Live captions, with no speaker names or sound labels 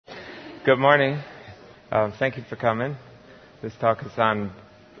Good morning. Thank you for coming. This talk is on,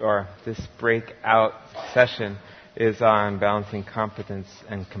 or this breakout session is on balancing competence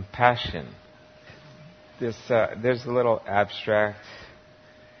and compassion. There's a little abstract.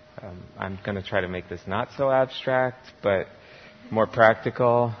 I'm going to try to make this not so abstract, but more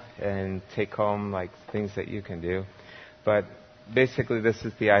practical and take home like things that you can do. But basically, this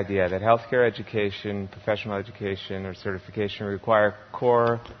is the idea that healthcare education, professional education, or certification require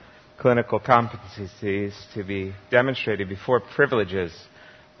core clinical competencies to be demonstrated before privileges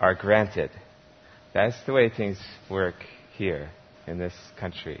are granted. That's the way things work here in this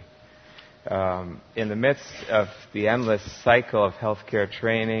country. In the midst of the endless cycle of healthcare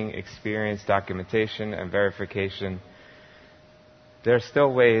training, experience, documentation, and verification, there are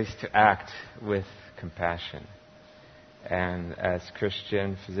still ways to act with compassion. And as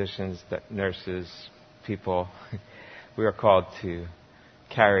Christian physicians, nurses, people, we are called to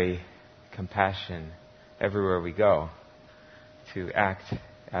carry compassion everywhere we go, to act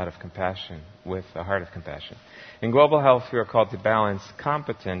out of compassion with a heart of compassion. In global health, we are called to balance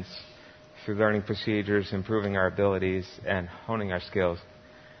competence through learning procedures, improving our abilities, and honing our skills,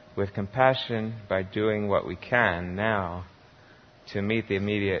 with compassion by doing what we can now to meet the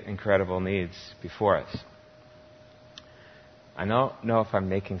immediate incredible needs before us. I don't know if I'm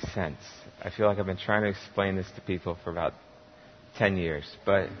making sense. I feel like I've been trying to explain this to people for about 10 years,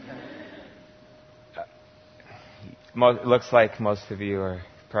 but it looks like most of you are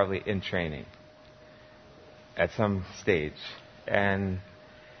probably in training at some stage. And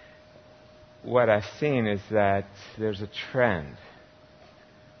what I've seen is that there's a trend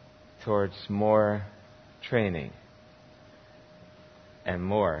towards more training and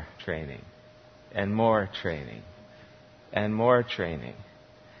more training and more training and more training.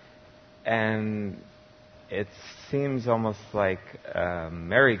 And it seems almost like a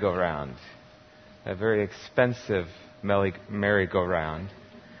merry-go-round, a very expensive merry-go-round.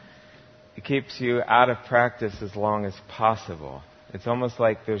 It keeps you out of practice as long as possible. It's almost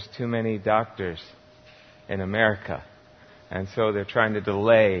like there's too many doctors in America, and so they're trying to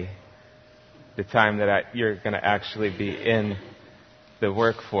delay the time that you're going to actually be in the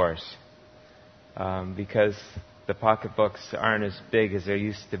workforce because the pocketbooks aren't as big as they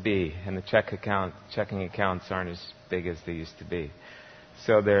used to be, and the checking accounts aren't as big as they used to be.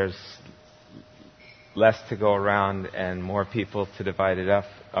 So there's less to go around and more people to divide it up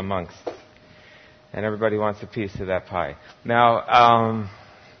amongst. And everybody wants a piece of that pie. Now,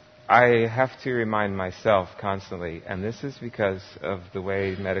 I have to remind myself constantly, and this is because of the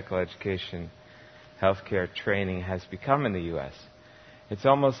way medical education, healthcare training has become in the U.S. It's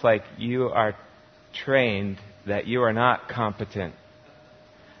almost like you are trained that you are not competent.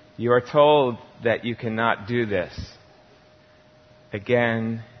 You are told that you cannot do this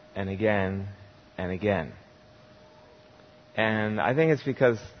again and again and again. And I think it's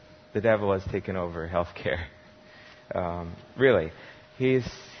because the devil has taken over healthcare. Really. He's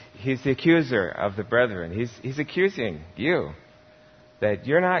the accuser of the brethren. He's accusing you that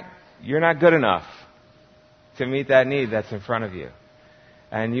you're not good enough to meet that need that's in front of you.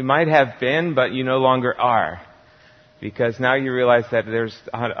 And you might have been, but you no longer are. Because now you realize that there's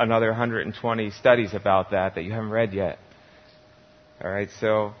another 120 studies about that you haven't read yet. All right,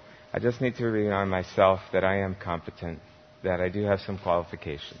 so I just need to remind myself that I am competent, that I do have some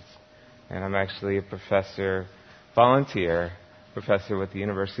qualifications. And I'm actually a volunteer professor with the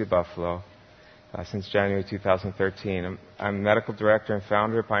University of Buffalo since January 2013. I'm medical director and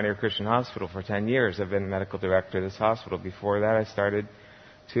founder of Pioneer Christian Hospital for 10 years. I've been medical director of this hospital. Before that, I started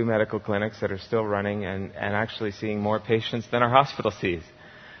 2 medical clinics that are still running and actually seeing more patients than our hospital sees.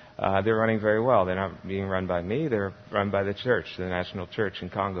 They're running very well. They're not being run by me. They're run by the church, the National Church in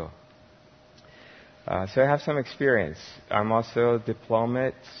Congo. So I have some experience. I'm also a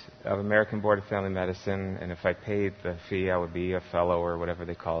diplomate of American Board of Family Medicine, and if I paid the fee, I would be a fellow or whatever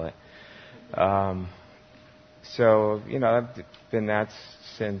they call it. So, I've been that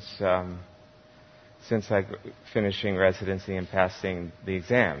since finishing residency and passing the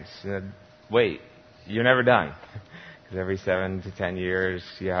exams. Wait, you're never done. Because every 7 to 10 years,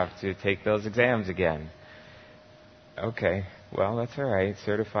 you have to take those exams again. Okay, well, that's all right.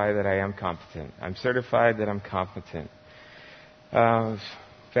 Certify that I am competent. I'm certified that I'm competent.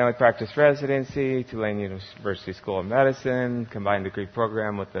 Family practice residency, Tulane University School of Medicine, combined degree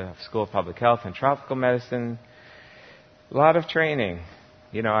program with the School of Public Health and Tropical Medicine. A lot of training.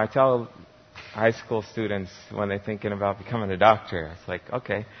 I tell high school students when they're thinking about becoming a doctor, it's like,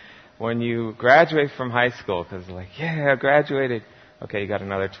 okay, when you graduate from high school, because they're like, yeah, I graduated okay, you got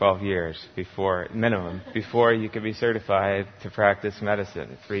another 12 years minimum before you can be certified to practice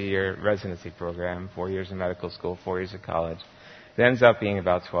medicine. A 3-year residency program, 4 years in medical school, 4 years of college. It ends up being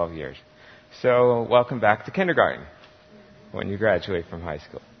about 12 years. So welcome back to kindergarten when you graduate from high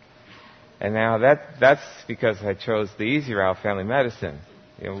school. And now that's because I chose the easy route, family medicine.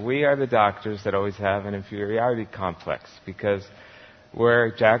 We are the doctors that always have an inferiority complex because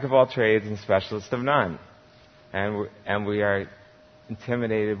we're jack of all trades and specialist of none. And we are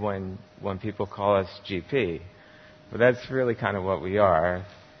intimidated when people call us GP. But that's really kind of what we are.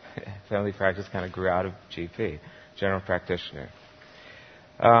 Family practice kind of grew out of GP, general practitioner.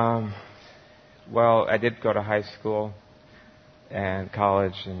 Well, I did go to high school and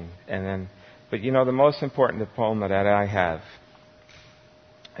college and then, but the most important diploma that I have,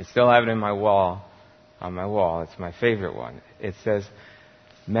 I still have it on my wall. It's my favorite one. It says,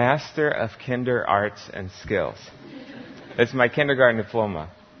 Master of Kinder Arts and Skills. It's my kindergarten diploma.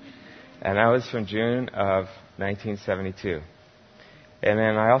 And that was from June of 1972. And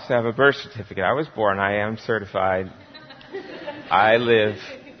then I also have a birth certificate. I was born, I am certified. I live.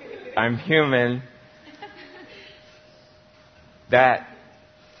 I'm human. That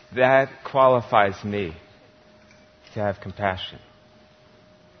qualifies me to have compassion.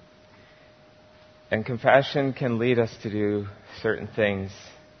 And compassion can lead us to do certain things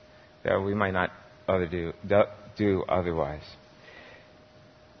that we might not do otherwise.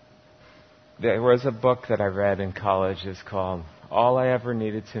 There was a book that I read in college. It's called All I Ever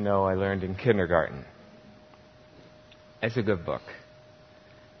Needed to Know I Learned in Kindergarten. It's a good book.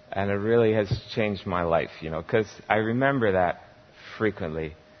 And it really has changed my life, because I remember that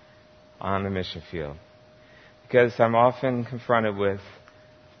frequently on the mission field. Because I'm often confronted with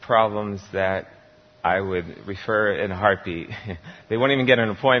problems that I would refer in a heartbeat. They wouldn't even get an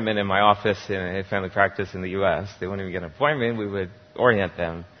appointment in my office in family practice in the U.S. They wouldn't even get an appointment. We would orient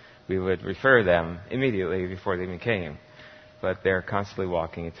them. We would refer them immediately before they even came. But they're constantly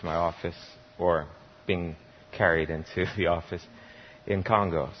walking into my office or being carried into the office in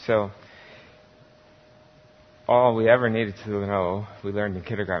Congo. So all we ever needed to know, we learned in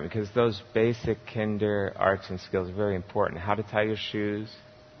kindergarten, because those basic kinder arts and skills are very important. How to tie your shoes.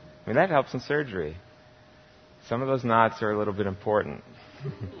 That helps in surgery. Some of those knots are a little bit important.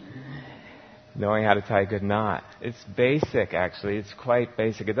 Knowing how to tie a good knot. It's basic, actually. It's quite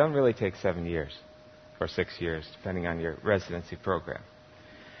basic. It doesn't really take 7 years or 6 years, depending on your residency program.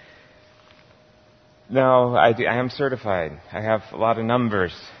 No, I am certified. I have a lot of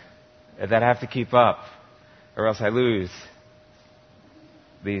numbers that I have to keep up, or else I lose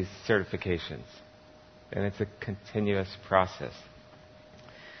these certifications. And it's a continuous process.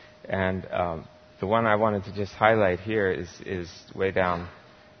 And the one I wanted to just highlight here is way down.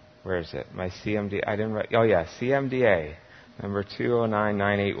 Where is it? My CMD. I didn't write. Oh yeah, CMDA number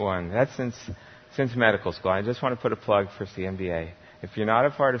 209981. That's since medical school. I just want to put a plug for CMDA. If you're not a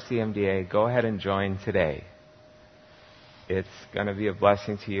part of CMDA, go ahead and join today. It's going to be a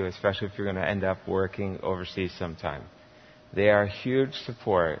blessing to you, especially if you're going to end up working overseas sometime. They are a huge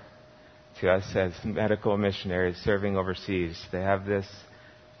support to us as medical missionaries serving overseas. They have this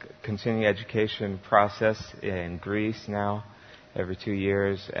continuing education process in Greece now, every 2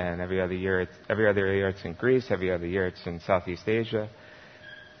 years, and every other year it's in Greece, every other year it's in Southeast Asia.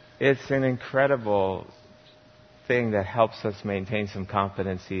 It's an incredible thing that helps us maintain some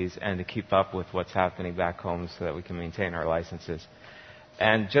competencies and to keep up with what's happening back home so that we can maintain our licenses.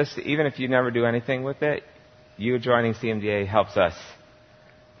 And just even if you never do anything with it, you joining CMDA helps us,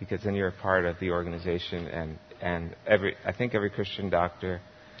 because then you're a part of the organization, and I think every Christian doctor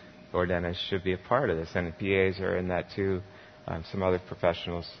or dentist should be a part of this, and the PAs are in that too. Some other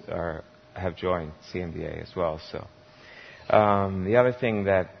professionals have joined CMDA as well. So the other thing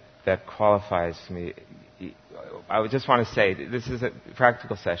that qualifies me, I would just want to say, this is a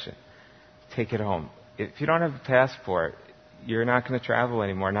practical session. Take it home. If you don't have a passport, you're not going to travel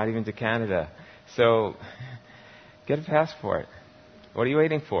anymore, not even to Canada. So get a passport. What are you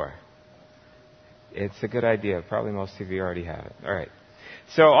waiting for? It's a good idea. Probably most of you already have it. All right.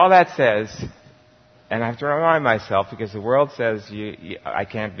 So all that says, and I have to remind myself, because the world says I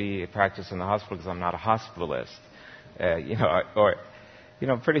can't be a practice in the hospital because I'm not a hospitalist.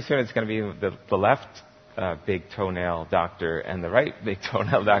 Pretty soon it's going to be the left big toenail doctor and the right big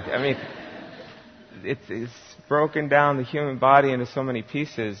toenail doctor. I mean, it's broken down the human body into so many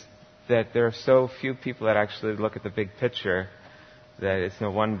pieces that there are so few people that actually look at the big picture that it's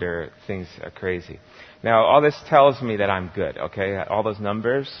no wonder things are crazy. Now, all this tells me that I'm good, okay? All those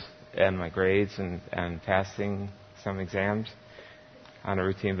numbers and my grades and passing some exams on a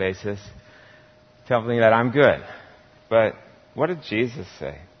routine basis tell me that I'm good. But What did Jesus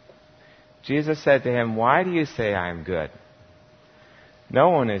say? Jesus said to him, "Why do you say I am good? No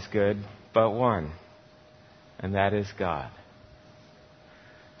one is good but one, and that is God."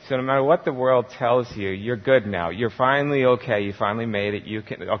 So no matter what the world tells you, you're good now. You're finally okay. You finally made it. You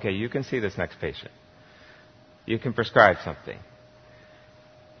can see this next patient. You can prescribe something.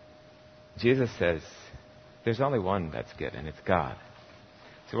 Jesus says, there's only one that's good, and it's God.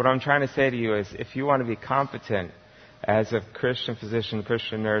 So what I'm trying to say to you is, if you want to be competent as a Christian physician,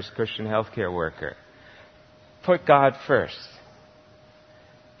 Christian nurse, Christian healthcare worker, put God first.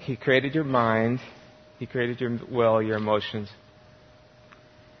 He created your mind. He created your will, your emotions.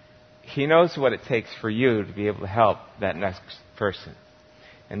 He knows what it takes for you to be able to help that next person.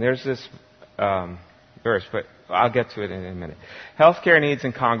 And there's this verse, but I'll get to it in a minute. Healthcare needs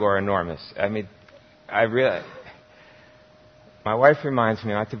in Congo are enormous. I mean, my wife reminds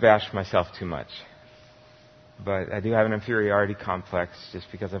me not to bash myself too much. But I do have an inferiority complex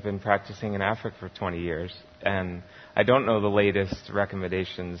just because I've been practicing in Africa for 20 years. And I don't know the latest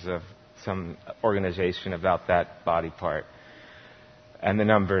recommendations of some organization about that body part. And the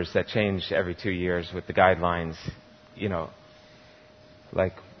numbers that change every 2 years with the guidelines,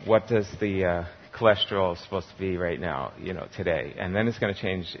 like what does the cholesterol supposed to be right now, today. And then it's going to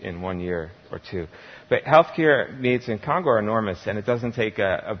change in 1 year or two. But healthcare needs in Congo are enormous, and it doesn't take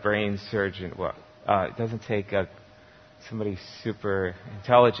a brain surgeon, it doesn't take somebody super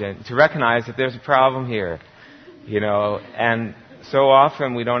intelligent to recognize that there's a problem here, And so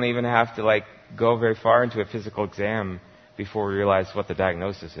often we don't even have to go very far into a physical exam before we realize what the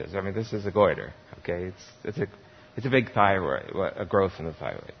diagnosis is. I mean, this is a goiter, okay? It's a big thyroid, a growth in the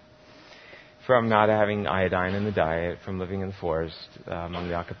thyroid. From not having iodine in the diet, from living in the forest among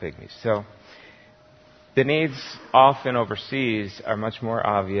the Aka Pygmies. So the needs often overseas are much more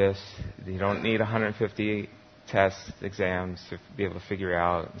obvious. You don't need 150 test exams to be able to figure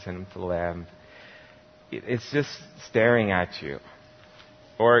out and send them to the lab. It's just staring at you.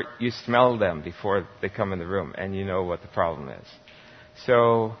 Or you smell them before they come in the room and you know what the problem is.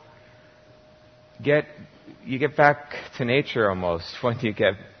 So you get back to nature almost when you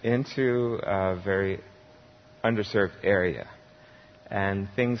get into a very underserved area. And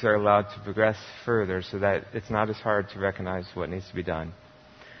things are allowed to progress further so that it's not as hard to recognize what needs to be done.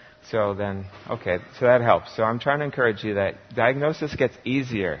 So that helps. So I'm trying to encourage you that diagnosis gets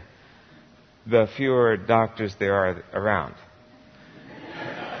easier the fewer doctors there are around.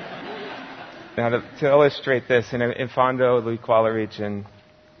 Now, to illustrate this, in Fondo, the Kuala region,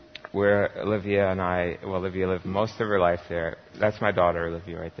 where Olivia lived most of her life there. That's my daughter,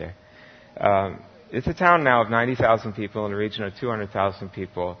 Olivia, right there. It's a town now of 90,000 people in a region of 200,000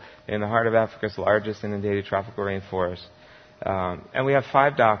 people in the heart of Africa's largest inundated tropical rainforest. And we have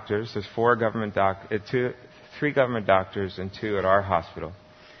 5 doctors. There's 3 government doctors and 2 at our hospital.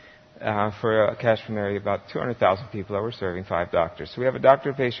 For a catchment area of about 200,000 people that we're serving, 5 doctors. So we have a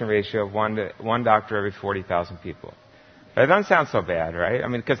doctor-patient ratio of one doctor every 40,000 people. That doesn't sound so bad, right? I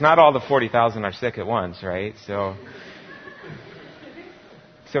mean, because not all the 40,000 are sick at once, right? So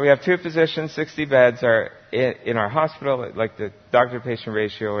we have 2 physicians, 60 beds are in our hospital. Like the doctor-patient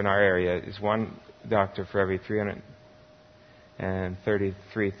ratio in our area is 1 doctor for every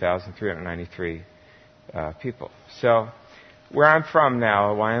 333,393 people. So where I'm from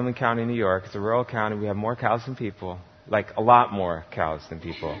now, Wyoming County, New York, it's a rural county. We have more cows than people, like a lot more cows than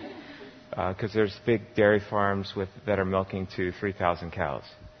people, because there's big dairy farms that are milking to 3,000 cows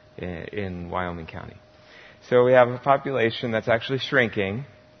in Wyoming County. So we have a population that's actually shrinking.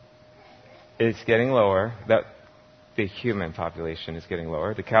 It's getting lower. The human population is getting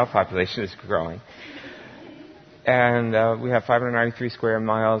lower. The cow population is growing. And we have 593 square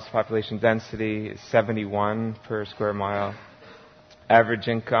miles. Population density is 71 per square mile. Average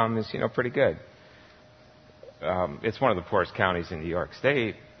income is, pretty good. It's one of the poorest counties in New York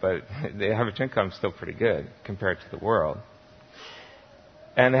State, but the average income is still pretty good compared to the world.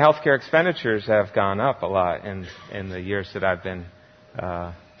 And the healthcare expenditures have gone up a lot in the years that I've been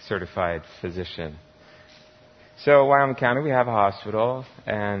certified physician. So Wyoming County, we have a hospital,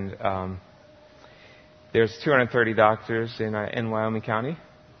 and there's 230 doctors in Wyoming County,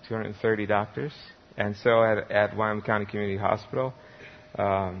 230 doctors. And so at Wyoming County Community Hospital,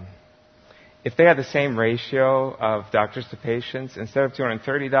 if they had the same ratio of doctors to patients, instead of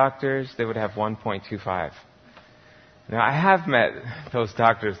 230 doctors, they would have 1.25. Now, I have met those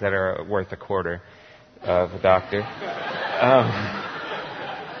doctors that are worth a quarter of a doctor.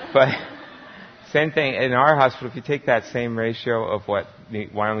 But same thing, in our hospital, if you take that same ratio of what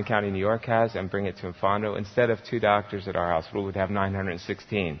Wyoming County, New York has and bring it to Fondo, instead of 2 doctors at our hospital, we'd have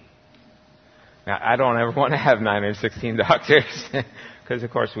 916. Now, I don't ever want to have 9 or 16 doctors, because,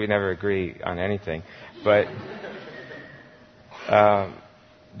 of course, we never agree on anything. But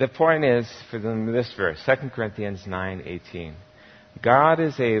the point is, for this verse, 2 Corinthians 9:18, God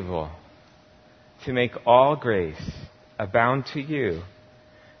is able to make all grace abound to you,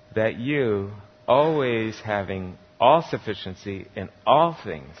 that you, always having all sufficiency in all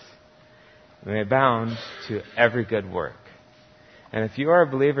things, may abound to every good work. And if you are a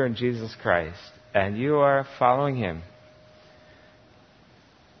believer in Jesus Christ, and you are following Him,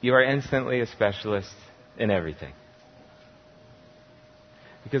 you are instantly a specialist in everything.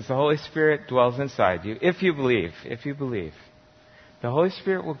 Because the Holy Spirit dwells inside you. If you believe, the Holy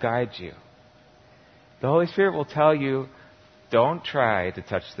Spirit will guide you. The Holy Spirit will tell you, don't try to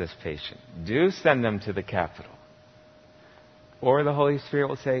touch this patient. Do send them to the capital. Or the Holy Spirit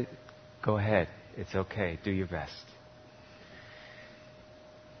will say, go ahead. It's okay. Do your best.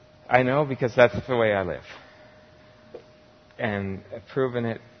 I know, because that's the way I live. And I've proven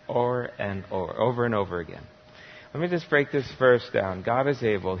it over and over again. Let me just break this verse down. God is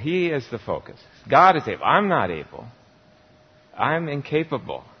able. He is the focus. God is able. I'm not able. I'm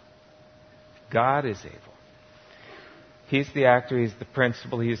incapable. God is able. He's the actor. He's the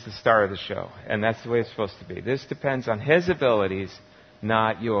principal. He's the star of the show. And that's the way it's supposed to be. This depends on His abilities,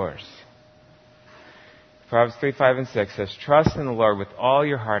 not yours. Proverbs 3:5-6 says, trust in the Lord with all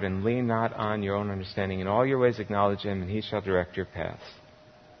your heart and lean not on your own understanding. In all your ways acknowledge Him, and He shall direct your paths.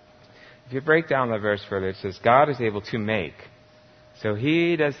 If you break down the verse further, it says God is able to make. So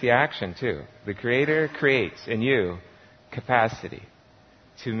He does the action too. The Creator creates in you capacity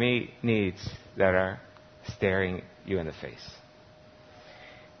to meet needs that are staring you in the face.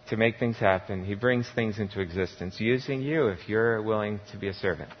 To make things happen, He brings things into existence using you if you're willing to be a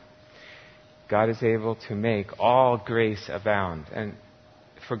servant. God is able to make all grace abound. And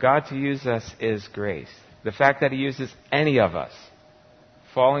for God to use us is grace. The fact that He uses any of us,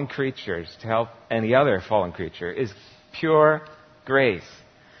 fallen creatures, to help any other fallen creature is pure grace.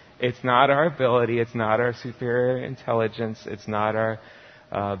 It's not our ability. It's not our superior intelligence. It's not our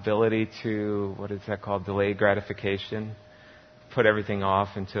ability to, what is that called, delayed gratification. Put everything off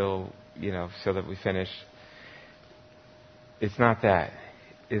until, so that we finish. It's not that.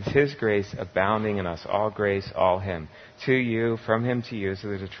 It's His grace abounding in us. All grace, all Him. To you, from Him to you. So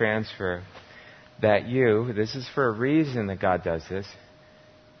there's a transfer that you, this is for a reason that God does this,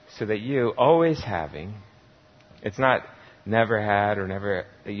 so that you, always having, it's not never had or never,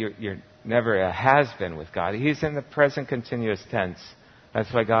 you're never a has been with God. He's in the present continuous tense.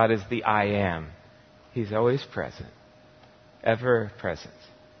 That's why God is the I am. He's always present. Ever present.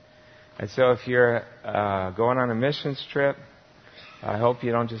 And so if you're going on a missions trip, I hope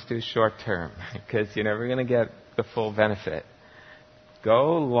you don't just do short term, because you're never going to get the full benefit.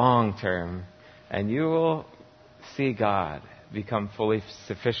 Go long term, and you will see God become fully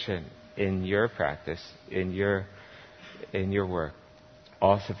sufficient in your practice, in your work.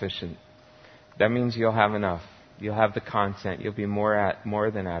 All sufficient. That means you'll have enough. You'll have the content. You'll be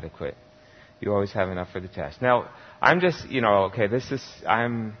more than adequate. You always have enough for the test. Now, I'm just,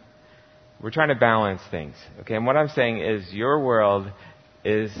 we're trying to balance things. Okay, and what I'm saying is your world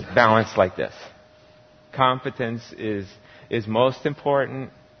is balanced like this. Competence is most important,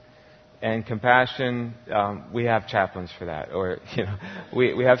 and compassion, we have chaplains for that, or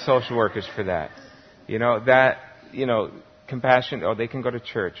we have social workers for that. Compassion, they can go to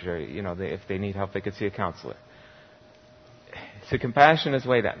church, or if they need help, they could see a counselor. So compassion is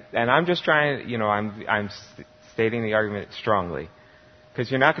way down, and I'm just trying. I'm stating the argument strongly. Because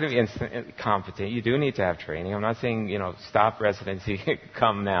you're not going to be instantly competent. You do need to have training. I'm not saying, stop residency,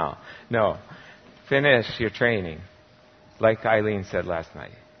 come now. No. Finish your training. Like Eileen said last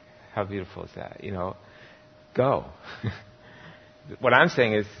night. How beautiful is that? Go. What I'm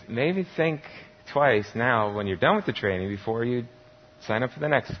saying is maybe think twice now when you're done with the training before you sign up for the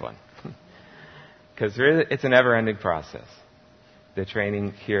next one. Because it's a never-ending process, the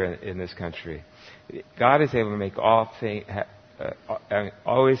training here in this country. God is able to make all things...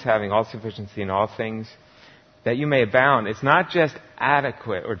 always having all sufficiency in all things, that you may abound. It's not just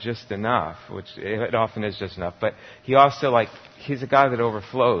adequate or just enough, which it often is just enough, but He also, He's a God that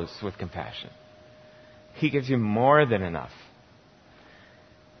overflows with compassion. He gives you more than enough.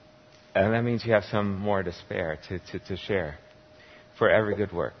 And that means you have some more to spare, to share for every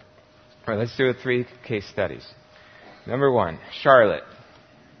good work. All right, let's do 3 case studies. Number 1, Charlotte,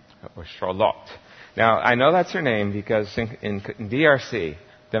 or Charlotte. Now, I know that's her name because in DRC,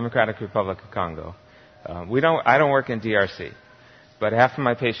 Democratic Republic of Congo, I don't work in DRC, but half of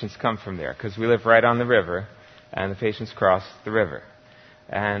my patients come from there because we live right on the river, and the patients cross the river.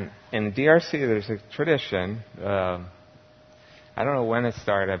 And in DRC, there's a tradition. I don't know when it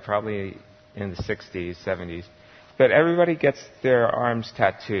started, probably in the 60s, 70s. But everybody gets their arms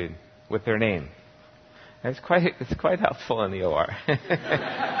tattooed with their name. And it's quite helpful in the OR.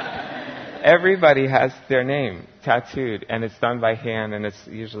 Everybody has their name tattooed, and it's done by hand, and it's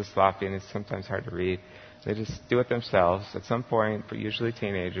usually sloppy, and it's sometimes hard to read. They just do it themselves. At some point, but usually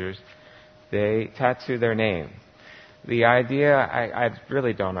teenagers, they tattoo their name. The idea, I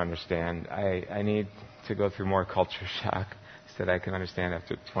really don't understand. I need to go through more culture shock so that I can understand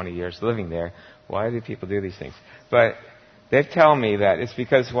after 20 years living there, why do people do these things? But they tell me that it's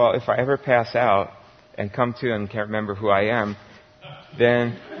because, well, if I ever pass out and come to and can't remember who I am,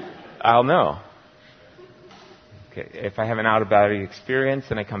 then I'll know. Okay, if I have an out-of-body experience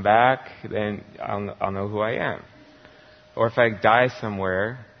and I come back, then I'll know who I am. Or if I die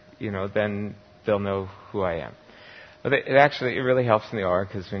somewhere, then they'll know who I am. But it really helps in the OR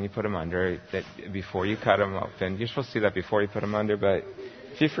because when you put them under, before you cut them open, you're supposed to do that before you put them under, but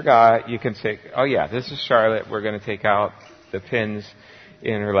if you forgot, you can say, oh yeah, this is Charlotte, we're going to take out the pins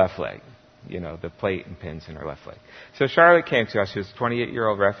in her left leg. The plate and pins in her left leg. So Charlotte came to us. She was a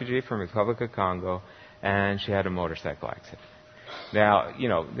 28-year-old refugee from Republic of Congo, and she had a motorcycle accident. Now,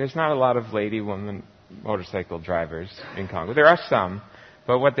 there's not a lot of woman motorcycle drivers in Congo. There are some,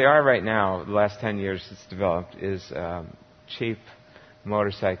 but what they are right now, the last 10 years it's developed, is cheap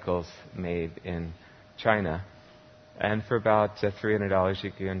motorcycles made in China. And for about $300,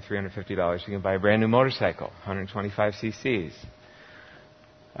 $350, you can buy a brand new motorcycle, 125 cc's.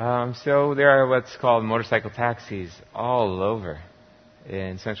 So there are what's called motorcycle taxis all over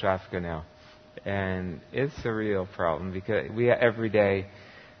in Central Africa now. And it's a real problem because every day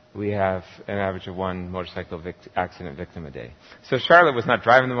we have an average of one motorcycle accident victim a day. So Charlotte was not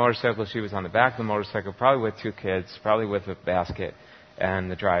driving the motorcycle. She was on the back of the motorcycle, probably with two kids, probably with a basket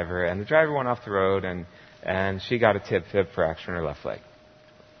and the driver. And the driver went off the road and she got a tib-fib fracture in her left leg.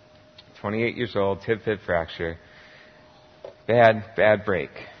 28 years old, tib-fib fracture. Bad break.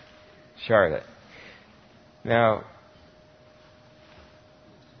 Charlotte. Now,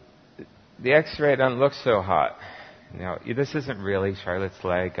 the x-ray doesn't look so hot. Now, this isn't really Charlotte's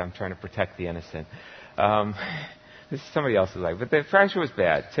leg. I'm trying to protect the innocent. This is somebody else's leg. But the fracture was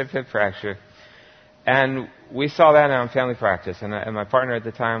bad. Tib-fib fracture. And we saw that in family practice. And my partner at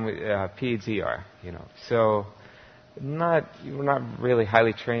the time, peds ER, So, we're not really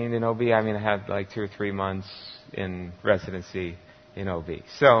highly trained in OB. I had 2 or 3 months in residency in OB.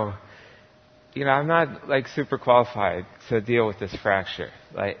 So, I'm not super qualified to deal with this fracture.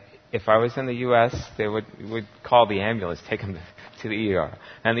 If I was in the U.S., they would call the ambulance, take them to the ER.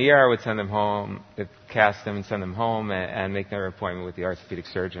 And the ER would send them home, cast them and send them home and make their appointment with the orthopedic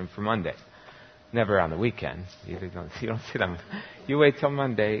surgeon for Monday. Never on the weekend. You don't see them. You wait till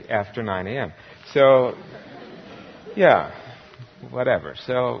Monday after 9 a.m. So, yeah, whatever.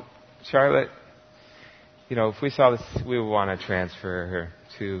 So, Charlotte, if we saw this, we would want to transfer her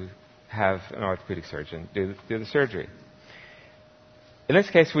to have an orthopedic surgeon do the surgery. In this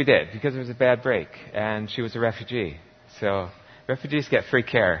case, we did, because it was a bad break, and she was a refugee. So refugees get free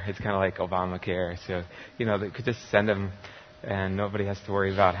care. It's kind of like Obamacare. So, they could just send them, and nobody has to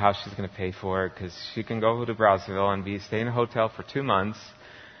worry about how she's going to pay for it, because she can go to Brazzaville and stay in a hotel for 2 months,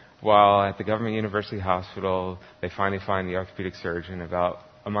 while at the government university hospital, they finally find the orthopedic surgeon. About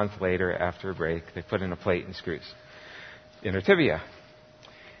a month later, after a break, they put in a plate and screws in her tibia.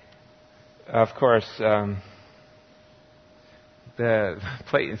 Of course, the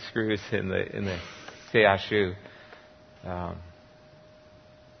plate and screws in the CHU,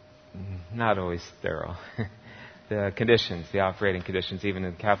 not always sterile. The conditions, the operating conditions, even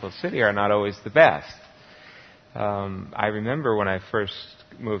in the capital city, are not always the best. I remember when I first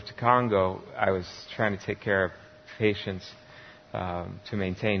moved to Congo, I was trying to take care of patients to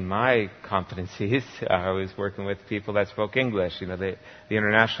maintain my competencies. I was working with people that spoke English, the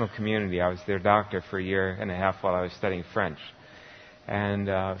international community. I was their doctor for a year and a half while I was studying French. And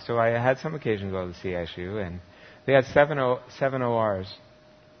so I had some occasion to go to the CSU, and they had seven ORs,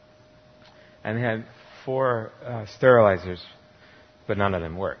 and they had 4 sterilizers, but none of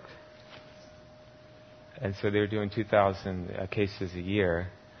them worked. And so they were doing 2,000 cases a year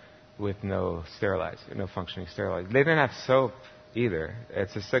with no sterilizer, no functioning sterilizer. They didn't have soap either.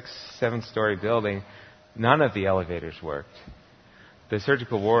 It's a 6-7-story building. None of the elevators worked. The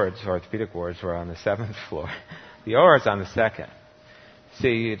surgical wards, orthopedic wards, were on the 7th floor. The OR is on the 2nd. So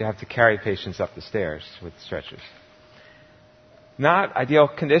you'd have to carry patients up the stairs with stretchers. Not ideal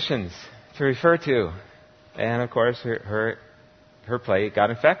conditions to refer to. And of course, her plate got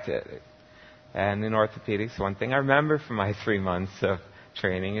infected. And in orthopedics, one thing I remember from my 3 months of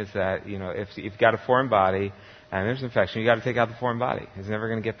training is that, if you've got a foreign body and there's infection, you got to take out the foreign body. It's never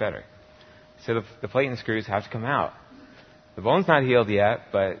going to get better. So the plate and screws have to come out. The bone's not healed yet,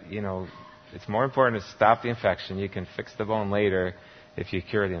 but, it's more important to stop the infection. You can fix the bone later if you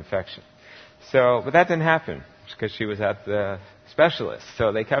cure the infection. But that didn't happen because she was at the specialist.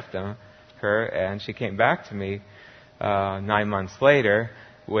 So they kept her, and she came back to me 9 months later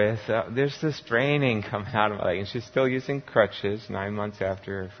with, there's this draining coming out of my leg. And she's still using crutches 9 months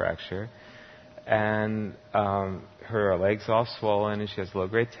after her fracture. And her leg's all swollen, and she has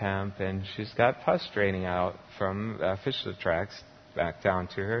low-grade temp, and she's got pus draining out from fistula tracts back down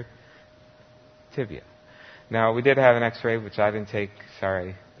to her tibia. Now, we did have an x-ray, which I didn't take,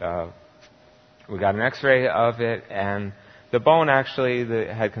 sorry. We got an x-ray of it, and the bone actually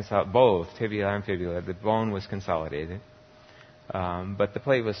had both tibia and fibula. The bone was consolidated, but the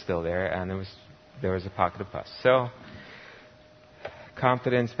plate was still there, and there was a pocket of pus. So,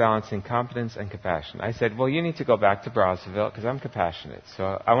 competence, balancing competence and compassion. I said, well, you need to go back to Brazzaville because I'm compassionate.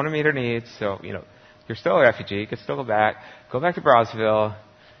 So I want to meet her needs. So, you're still a refugee. You can still go back to Brazzaville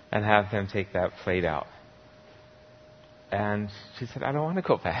and have them take that plate out. And she said, I don't want to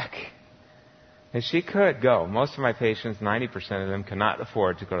go back. And she could go. Most of my patients, 90% of them, cannot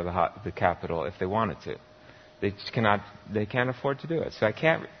afford to go to the capital if they wanted to. They can't afford to do it. So I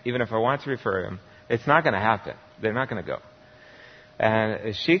can't, even if I want to refer them, it's not going to happen. They're not going to go.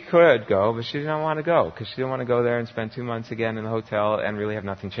 And she could go, but she didn't want to go because she didn't want to go there and spend 2 months again in the hotel and really have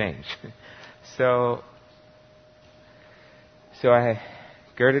nothing change. So I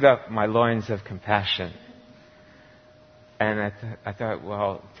girded up my loins of compassion. And I thought,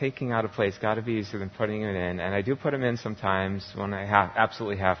 well, taking out a plate's got to be easier than putting it in. And I do put them in sometimes when I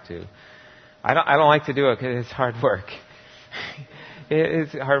absolutely have to. I don't like to do it because it's hard work.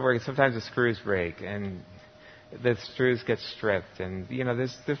 It's hard work. Sometimes the screws break and the screws get stripped. And,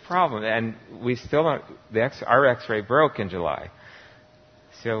 there's this problem. And we still don't, our x-ray broke in July.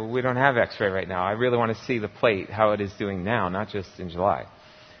 So we don't have x-ray right now. I really want to see the plate, how it is doing now, not just in July.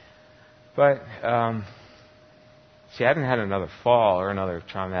 But she hadn't had another fall or another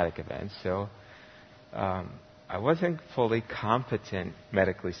traumatic event, so I wasn't fully competent,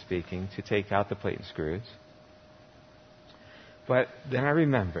 medically speaking, to take out the plate and screws. But then I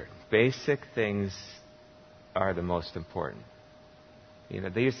remembered, basic things are the most important.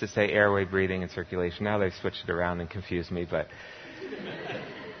 They used to say airway, breathing, and circulation. Now they've switched it around and confused me, but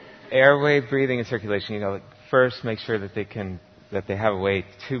airway, breathing, and circulation, first make sure that they have a way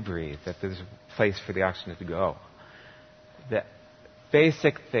to breathe, that there's a place for the oxygen to go. The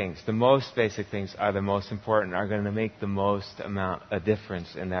basic things, the most basic things are the most important, are going to make the most amount of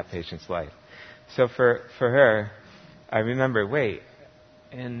difference in that patient's life. So for her, I remember,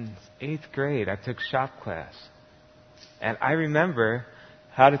 in 8th grade, I took shop class. And I remember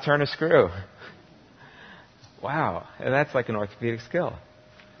how to turn a screw. Wow, and that's like an orthopedic skill.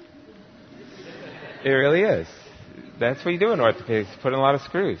 It really is. That's what you do in orthopedics, put in a lot of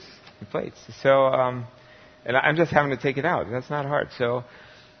screws and plates. So, and I'm just having to take it out. That's not hard. So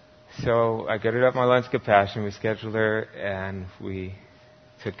I girded up my lunch compassion. We scheduled her, and we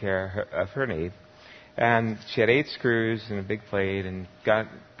took care of her need. And she had 8 screws in a big plate, and got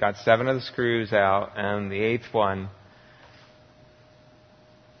 7 of the screws out. And the 8th one,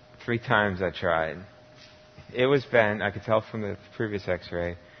 3 times I tried. It was bent. I could tell from the previous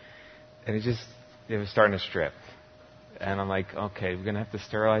X-ray, and it was starting to strip. And I'm like, okay, we're going to have to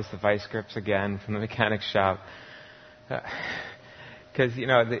sterilize the vice grips again from the mechanic shop. Because,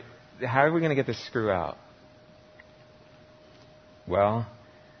 how are we going to get this screw out? Well,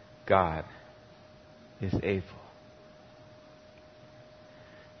 God is able.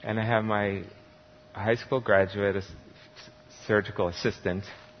 And I have my high school graduate surgical assistant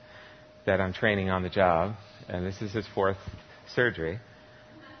that I'm training on the job, and this is his 4th surgery.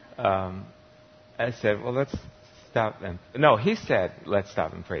 I said, well, let's stop and... No, he said, let's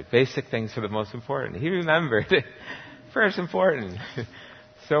stop and pray. Basic things are the most important. He remembered. First important.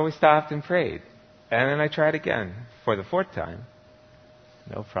 So we stopped and prayed. And then I tried again for the 4th time.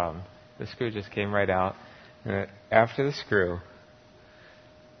 No problem. The screw just came right out. And after the screw,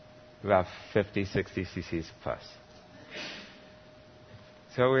 about 50, 60 cc's of pus.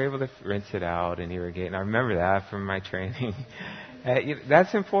 So we were able to rinse it out and irrigate. And I remember that from my training.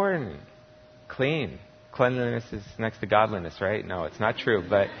 That's important. Clean. Cleanliness is next to godliness, right? No, it's not true.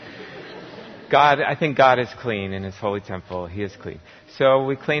 But I think God is clean in His holy temple. He is clean. So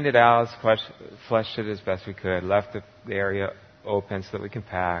we cleaned it out, flushed it as best we could, left the area open so that we can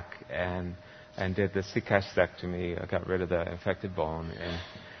pack, and did the cystectomy. I got rid of the infected bone.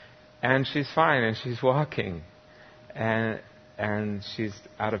 And she's fine, and she's walking. And and she's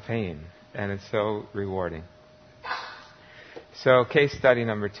out of pain, and it's so rewarding. So case study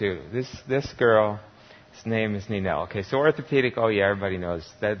number 2. This girl's name is Ninel. Okay, so orthopedic, oh yeah, everybody knows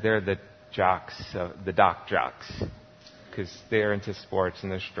that they're the jocks, the doc jocks, because they're into sports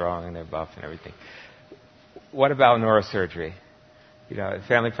and they're strong and they're buff and everything. What about neurosurgery? You know, a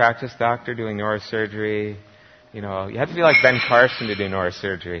family practice doctor doing neurosurgery, you know, you have to be like Ben Carson to do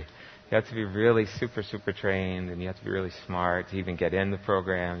neurosurgery. You have to be really super, super trained, and you have to be really smart to even get in the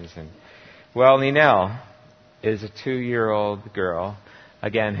programs. And well, Ninel is a 2-year-old girl,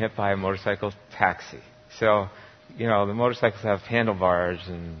 again, hit by a motorcycle taxi. So, you know, the motorcycles have handlebars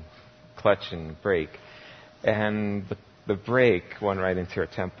and clutch and brake. And the brake went right into her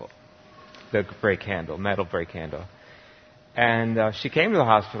temple. The brake handle, metal brake handle. And she came to the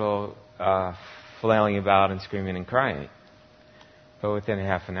hospital flailing about and screaming and crying. But within a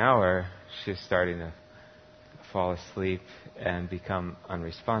half an hour, she was starting to fall asleep and become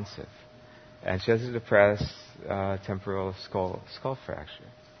unresponsive. And she has a depressed temporal skull fracture.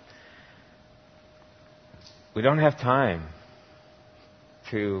 We don't have time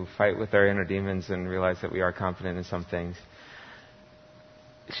to fight with our inner demons and realize that we are competent in some things.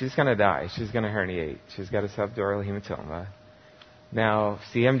 She's going to die. She's going to herniate. She's got a subdural hematoma. Now,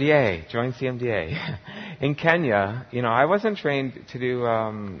 CMDA, join CMDA. In Kenya, you know, I wasn't trained to do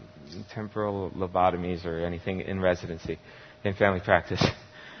temporal lobotomies or anything in residency, in family practice.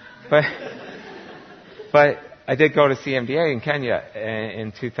 But I did go to CMDA in Kenya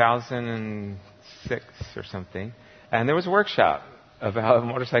in 2006 or something, and there was a workshop about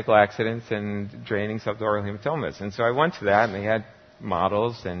motorcycle accidents and draining subdural hematomas. And so I went to that, and they had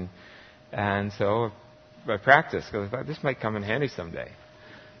models, and so I practiced, because I thought this might come in handy someday.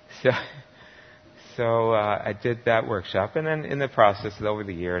 So I did that workshop, and then in the process, over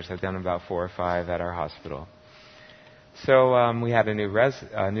the years, I've done about 4 or 5 at our hospital. So we had a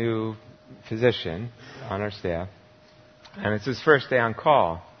new physician on our staff, and it's his first day on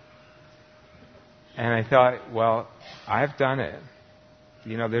call. And I thought, well, I've done it.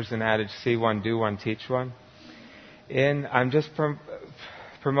 You know, there's an adage, see one, do one, teach one. And I'm just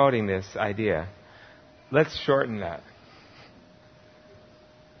promoting this idea. Let's shorten that.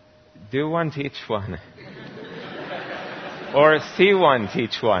 Do one, teach one. Or see one,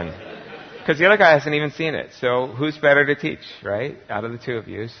 teach one. Because the other guy hasn't even seen it. So who's better to teach, right? Out of the 2 of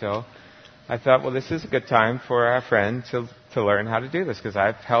you. So I thought, well, this is a good time for our friend to learn how to do this. Because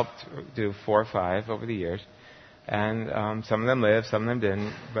I've helped do 4 or 5 over the years. And some of them lived, some of them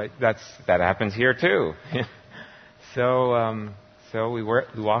didn't. But that happens here too. So we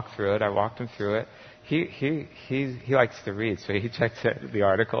walked through it. I walked him through it. He likes to read, so he checked the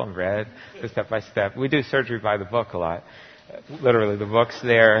article and read the step by step. We do surgery by the book a lot. Literally, the book's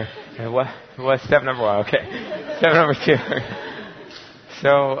there. What's step number 1? Okay, step number 2.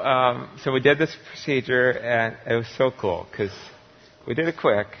 So we did this procedure, and it was so cool because we did it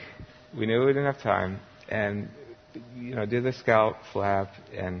quick. We knew we didn't have time, and you know, do the scalp flap,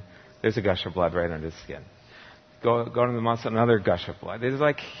 and there's a gush of blood right under the skin. Go to the muscle, another gush of blood. There's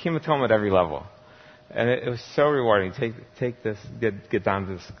like hematoma at every level. And it was so rewarding. Take this, get down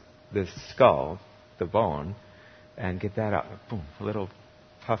to this skull, the bone, and get that out. Boom, a little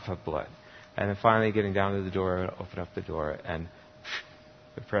puff of blood. And then finally getting down to the door, open up the door, and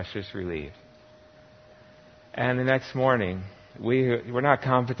the pressure's relieved. And the next morning, we're not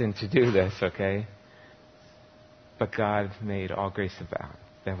competent to do this, okay? But God made all grace abound,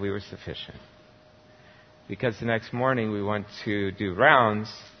 that we were sufficient. Because the next morning we went to do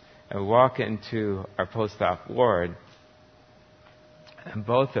rounds, and we walk into our post-op ward, and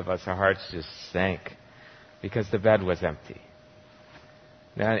both of us, our hearts just sank because the bed was empty.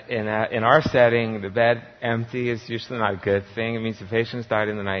 Now, in our setting, the bed empty is usually not a good thing. It means the patient's died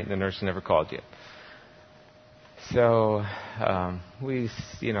in the night and the nurse never called you. So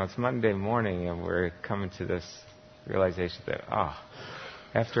it's Monday morning, and we're coming to this realization that,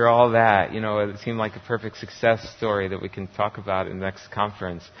 after all that, it seemed like a perfect success story that we can talk about in the next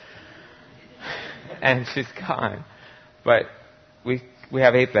conference. And she's gone. But we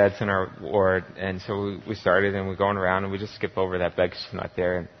have 8 beds in our ward, and so we started, and we're going around, and we just skip over that bed because she's not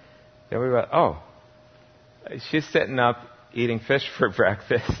there. And then we were, she's sitting up eating fish for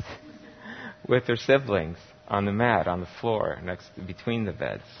breakfast with her siblings on the mat, on the floor, between the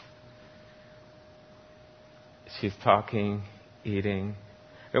beds. She's talking, eating.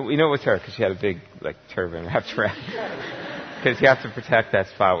 We know it was her because she had a big turban wrapped around. Because you have to protect that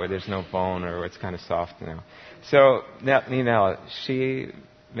spot where there's no bone or where it's kind of soft now. So Ninel, she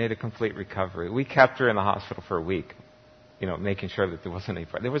made a complete recovery. We kept her in the hospital for a week, making sure that there wasn't any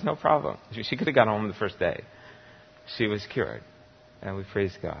problem. There was no problem. She could have gone home the first day. she was cured. And we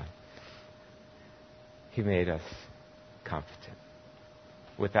praise God. He made us competent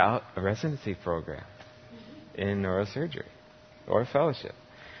without a residency program in neurosurgery or a fellowship.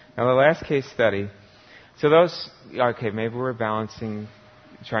 Now, the last case study, so those, okay, maybe we're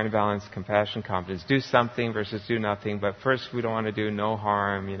trying to balance compassion, competence, do something versus do nothing, but first we don't want to do no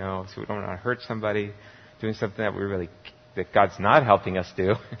harm, so we don't want to hurt somebody doing something that God's not helping us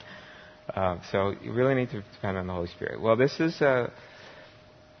do. So you really need to depend on the Holy Spirit. Well, this is an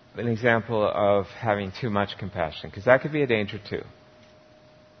example of having too much compassion, because that could be a danger too.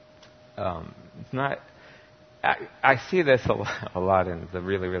 It's not. I see this a lot in the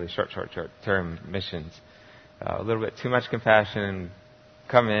really, really short-term missions. A little bit too much compassion, and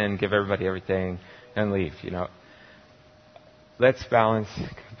come in, give everybody everything, and leave. Let's balance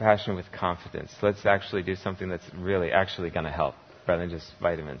compassion with confidence. Let's actually do something that's really actually going to help, rather than just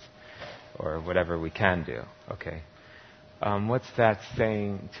vitamins or whatever we can do. Okay. What's that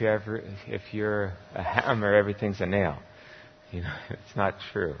saying if you're a hammer, everything's a nail? It's not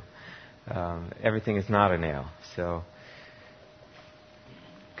true. Everything is not a nail. So,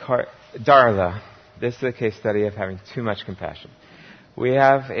 Darla, this is a case study of having too much compassion. We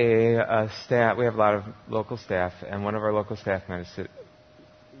have a staff. We have a lot of local staff, and one of our local staff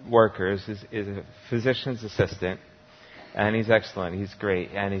workers is a physician's assistant, and he's excellent. He's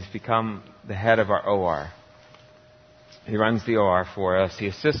great, and he's become the head of our OR. He runs the OR for us. He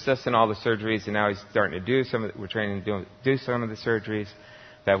assists us in all the surgeries, and now he's starting to do we're training to do some of the surgeries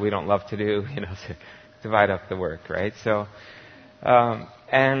that we don't love to do, to divide up the work, right? So,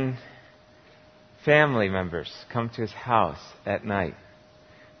 and family members come to his house at night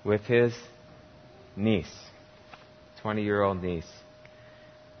with his niece, 20-year-old niece,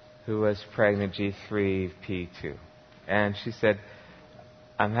 who was pregnant G3P2. And she said,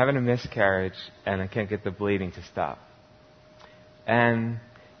 I'm having a miscarriage and I can't get the bleeding to stop. And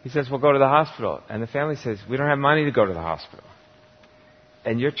he says, well, go to the hospital. And the family says, we don't have money to go to the hospital.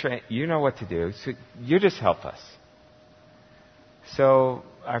 And you know what to do, so you just help us. So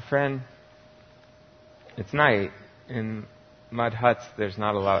our friend, it's night, in mud huts, there's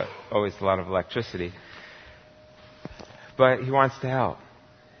not always a lot of electricity. But he wants to help.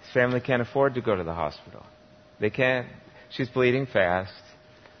 His family can't afford to go to the hospital. They can't. She's bleeding fast.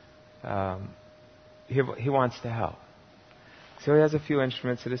 He wants to help. So he has a few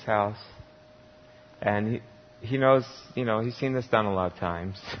instruments at his house. And he knows, he's seen this done a lot of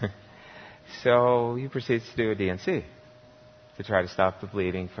times. So he proceeds to do a D&C to try to stop the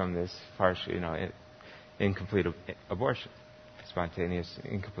bleeding from this partial, incomplete abortion, spontaneous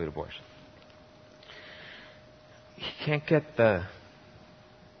incomplete abortion. He can't get the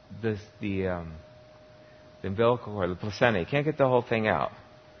umbilical cord, the placenta. He can't get the whole thing out.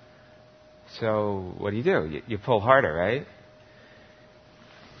 So what do? You pull harder, right?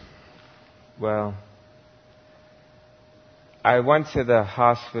 Well, I went to the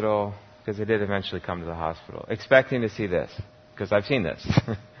hospital, because I did eventually come to the hospital, expecting to see this, because I've seen this.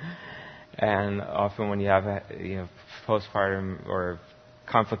 And often when you have postpartum or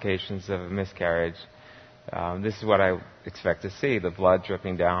complications of a miscarriage, this is what I expect to see, the blood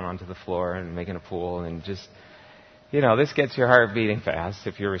dripping down onto the floor and making a pool, and just, this gets your heart beating fast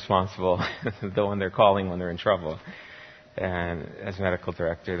if you're responsible, the one they're calling when they're in trouble. And as medical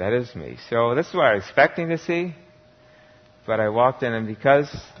director, that is me. So this is what I was expecting to see. But I walked in, and because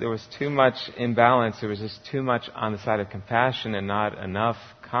there was too much imbalance, there was just too much on the side of compassion and not enough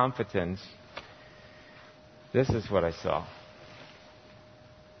competence, this is what I saw.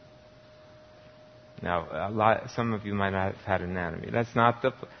 Now, some of you might not have had anatomy. It's not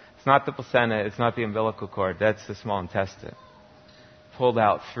the placenta, it's not the umbilical cord, that's the small intestine. Pulled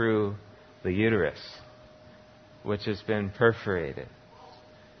out through the uterus, which has been perforated.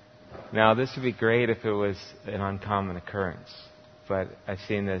 Now, this would be great if it was an uncommon occurrence, but I've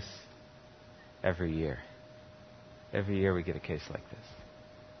seen this every year. Every year we get a case like this,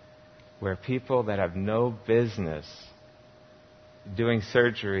 where people that have no business doing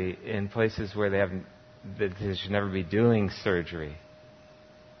surgery in places where they should never be doing surgery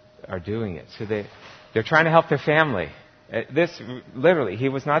are doing it. So they're trying to help their family. Literally, he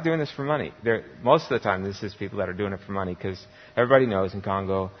was not doing this for money. Most of the time, this is people that are doing it for money, because everybody knows in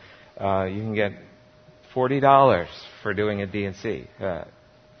Congo, you can get $40 for doing a D&C,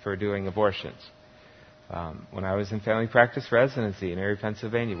 for doing abortions. When I was in family practice residency in Erie,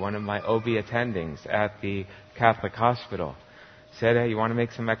 Pennsylvania, one of my OB attendings at the Catholic hospital said, hey, you want to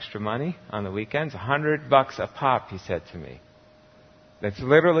make some extra money on the weekends? $100 a pop, he said to me. That's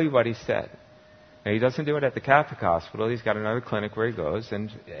literally what he said. Now, he doesn't do it at the Catholic hospital. He's got another clinic where he goes,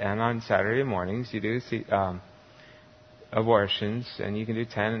 and on Saturday mornings you do see, abortions, and you can do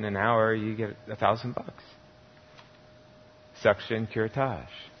 10 in an hour, you get $1,000. Suction curettage.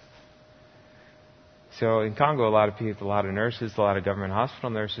 So in Congo, a lot of people, a lot of nurses, a lot of government hospital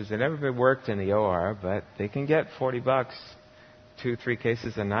nurses, they never been worked in the OR, but they can get $40, 2-3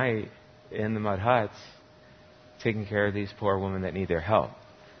 cases a night in the mud huts, taking care of these poor women that need their help.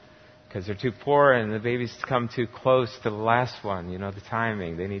 Because they're too poor and the babies come too close to the last one, the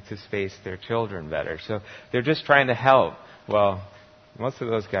timing. They need to space their children better. So they're just trying to help. Well, most of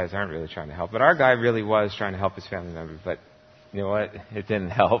those guys aren't really trying to help. But our guy really was trying to help his family member. But you know what? It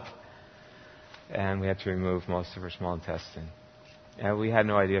didn't help. And we had to remove most of her small intestine. And we had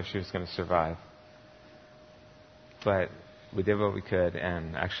no idea if she was going to survive. But we did what we could,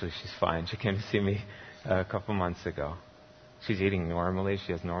 and actually she's fine. She came to see me a couple months ago. She's eating normally.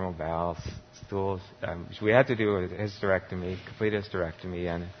 She has normal bowels, stools. We had to do a hysterectomy, complete hysterectomy,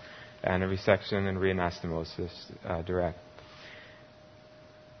 and a resection and reanastomosis direct.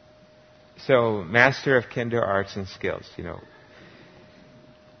 So, master of kinder arts and skills.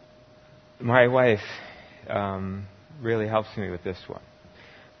 My wife really helps me with this one.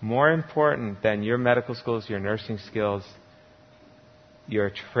 More important than your medical skills, your nursing skills,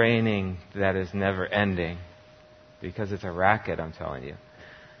 your training that is never ending, because it's a racket, I'm telling you.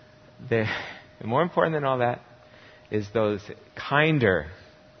 The more important than all that is those kinder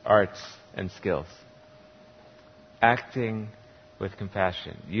arts and skills. Acting with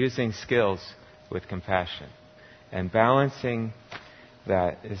compassion. Using skills with compassion. And balancing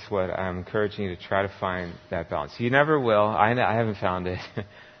that is what I'm encouraging you to try to find that balance. You never will. I haven't found it.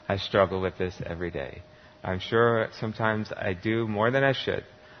 I struggle with this every day. I'm sure sometimes I do more than I should.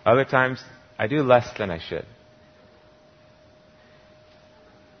 Other times I do less than I should.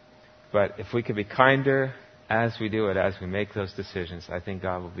 But if we could be kinder as we do it, as we make those decisions, I think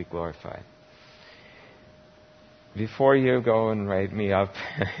God will be glorified. Before you go and write me up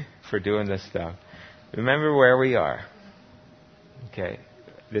for doing this stuff, remember where we are. Okay?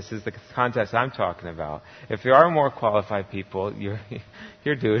 This is the context I'm talking about. If there are more qualified people,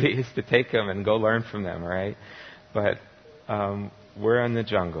 your duty is to take them and go learn from them, all right? But we're in the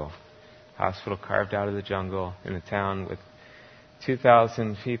jungle. Hospital carved out of the jungle in a town with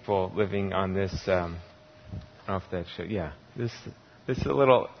 2,000 people living on this. I don't know if that should. Yeah, this is a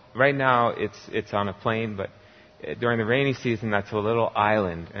little. Right now, it's on a plane, but during the rainy season, that's a little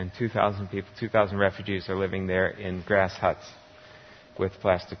island, and 2,000 people, 2,000 refugees are living there in grass huts with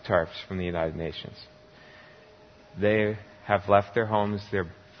plastic tarps from the United Nations. They have left their homes. Their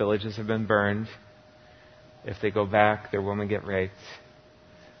villages have been burned. If they go back, their women get raped.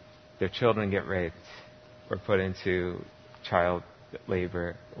 Their children get raped or put into child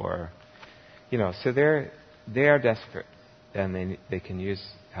labor, or so they are desperate, and they can use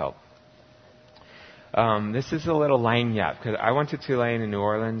help. This is a little lagniappe, because I went to Tulane in New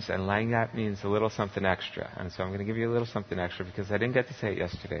Orleans, and lagniappe means a little something extra, and so I'm going to give you a little something extra because I didn't get to say it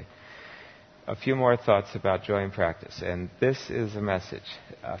yesterday. A few more thoughts about joy in practice, and this is a message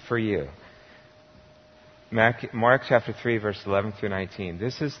for you. Mark chapter 3, verse 11 through 19.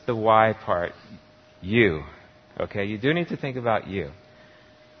 This is the why part. You. Okay, you do need to think about you.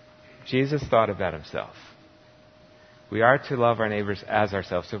 Jesus thought about himself. We are to love our neighbors as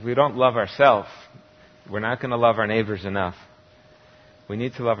ourselves. So if we don't love ourselves, we're not going to love our neighbors enough. We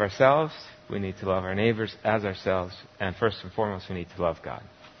need to love ourselves. We need to love our neighbors as ourselves. And first and foremost, we need to love God.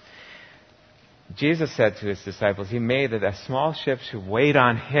 Jesus said to his disciples, he made that a small ship should wait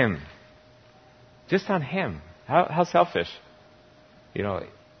on him. Just on him. How selfish.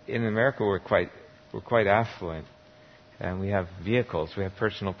 In America we're quite affluent, and we have vehicles. We have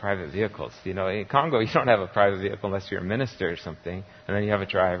personal private vehicles. In Congo, you don't have a private vehicle unless you're a minister or something, and then you have a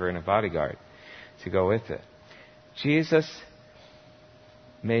driver and a bodyguard to go with it. Jesus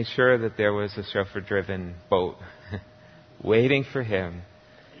made sure that there was a chauffeur-driven boat waiting for him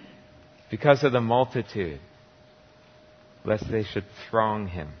because of the multitude, lest they should throng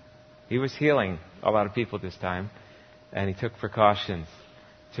him. He was healing a lot of people this time, and he took precautions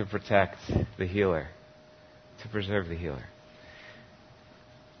to protect the healer, to preserve the healer.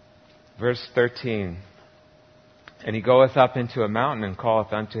 Verse 13, and he goeth up into a mountain and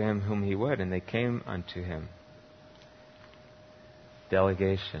calleth unto him whom he would, and they came unto him.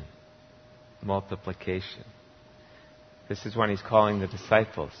 Delegation, multiplication. This is when he's calling the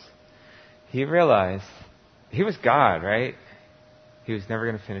disciples. He realized he was God, right? He was never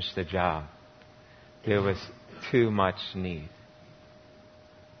going to finish the job. There was too much need.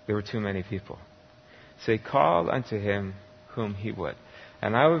 There were too many people. So he called unto him whom he would.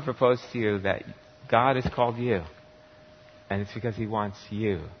 And I would propose to you that God has called you. And it's because he wants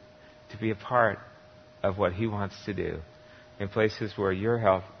you to be a part of what he wants to do in places where your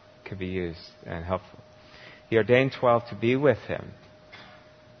help could be used and helpful. He ordained 12 to be with him,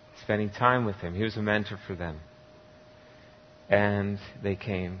 spending time with him. He was a mentor for them. And they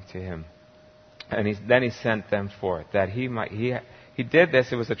came to him. And then he sent them forth. That he did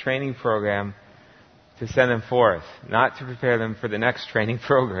this, it was a training program to send them forth, not to prepare them for the next training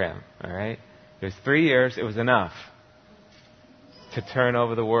program. All right? It was 3 years, it was enough to turn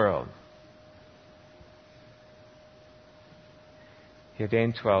over the world. He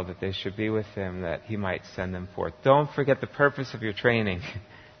ordained 12 that they should be with him, that he might send them forth. Don't forget the purpose of your training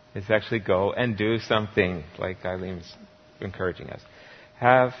is actually go and do something, like Eileen's encouraging us.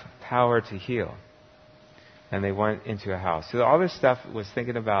 Have power to heal. And they went into a house. So all this stuff was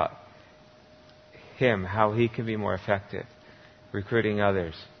thinking about him, how he can be more effective, recruiting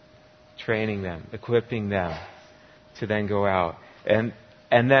others, training them, equipping them to then go out. And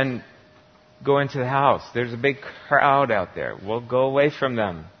then go into the house. There's a big crowd out there. Well, go away from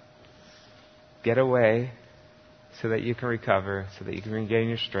them. Get away so that you can recover, so that you can regain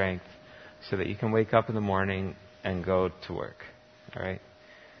your strength, so that you can wake up in the morning and go to work. All right?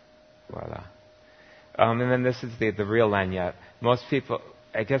 Voila. And then this is the real lanyard. Most people,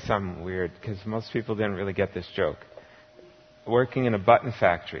 I guess I'm weird, because most people didn't really get this joke. Working in a button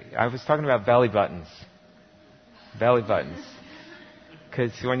factory. I was talking about belly buttons. Belly buttons.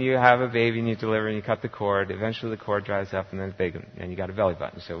 Because when you have a baby and you deliver and you cut the cord, eventually the cord dries up and then it's big and you got a belly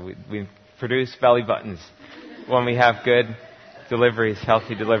button. So we produce belly buttons when we have good deliveries,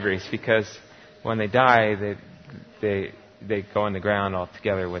 healthy deliveries, because when they die, they go in the ground all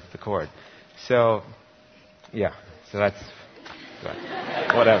together with the cord. So, yeah. So that's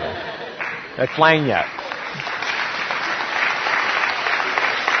whatever. That's lanyard.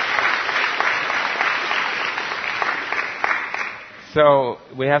 So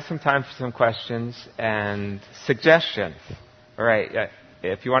we have some time for some questions and suggestions. All right.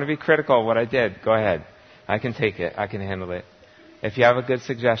 If you want to be critical of what I did, go ahead. I can take it. I can handle it. If you have a good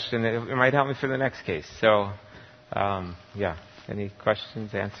suggestion, it might help me for the next case. So, yeah. Any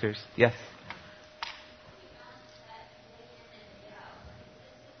questions, answers? Yes?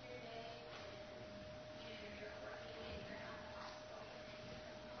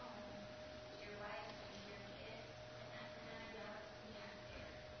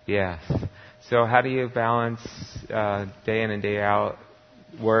 Yes. So how do you balance day in and day out,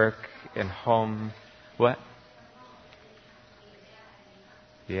 work and home? What?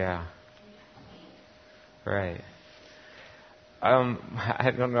 Yeah. Right. I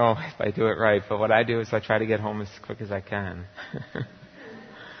don't know if I do it right, but what I do is I try to get home as quick as I can.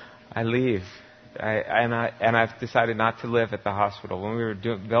 I leave. I've decided not to live at the hospital. When we were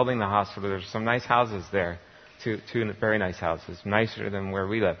building the hospital, there's some nice houses there. Two very nice houses, nicer than where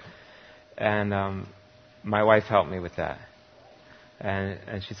we live. And my wife helped me with that.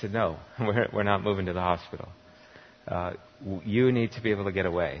 And she said, no, we're not moving to the hospital. You need to be able to get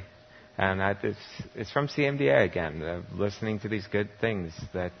away. And it's from CMDA again, listening to these good things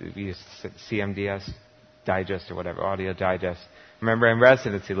that we use CMDS Digest or whatever, Audio Digest. Remember in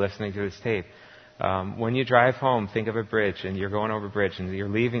residency listening to this tape. When you drive home, think of a bridge, and you're going over a bridge, and you're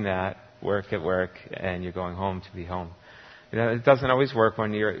leaving that work at work, and you're going home to be home. You know, it doesn't always work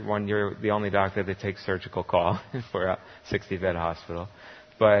when you're the only doctor that takes surgical call for a 60-bed hospital.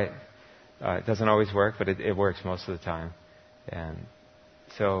 But it doesn't always work, but it works most of the time. And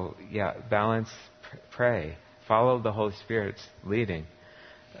so, yeah, balance, pray, follow the Holy Spirit's leading.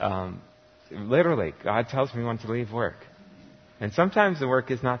 Literally, God tells me when to leave work. And sometimes the work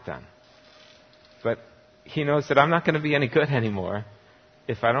is not done. But He knows that I'm not going to be any good anymore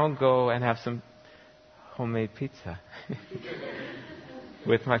if I don't go and have some homemade pizza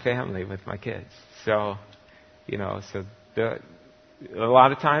with my family, with my kids. So, a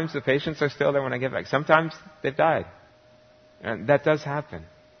lot of times the patients are still there when I get back. Sometimes they've died. And that does happen.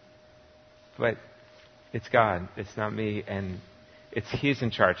 But it's God. It's not me. And He's in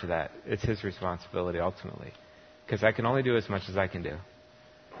charge of that. It's His responsibility ultimately. Because I can only do as much as I can do.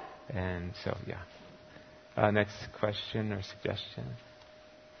 And so, yeah. Next question or suggestion?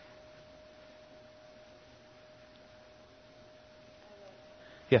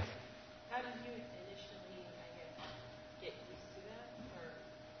 Yes. How did you initially, get used to that, or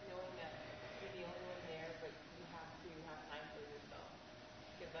knowing that you're the only one there, but you have to have time for yourself?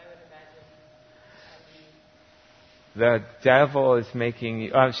 Because I would imagine the devil is making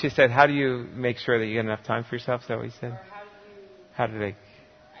you... she said, how do you make sure that you get enough time for yourself? Is that what you said? Or how did I take...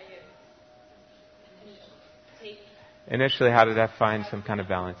 Initially, how did I find some kind of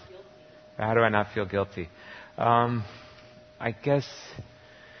balance? How do I not feel guilty? I guess...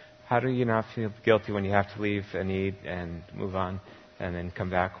 how do you not feel guilty when you have to leave a need and move on and then come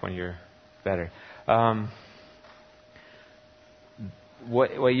back when you're better?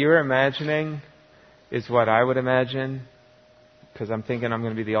 What you're imagining is what I would imagine, because I'm thinking I'm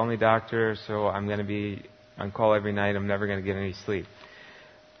going to be the only doctor, so I'm going to be on call every night. I'm never going to get any sleep.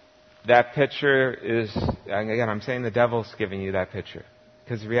 That picture is, again, I'm saying the devil's giving you that picture,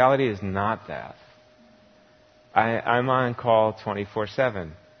 because reality is not that. I'm on call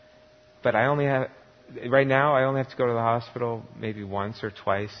 24/7, but I only have, right now, I only have to go to the hospital maybe once or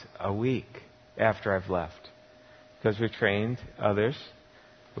twice a week after I've left, because we've trained others.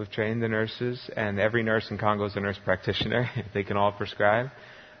 We've trained the nurses, and every nurse in Congo is a nurse practitioner. They can all prescribe.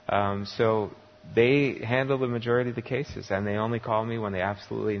 So they handle the majority of the cases, and they only call me when they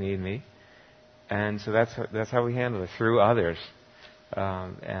absolutely need me. And so that's how we handle it, through others.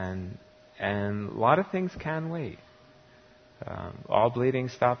 And a lot of things can wait. All bleeding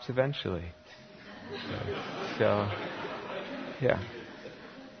stops eventually. So yeah.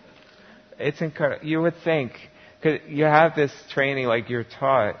 It's incredible. You would think, because you have this training like you're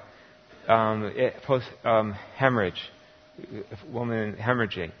taught, hemorrhage, woman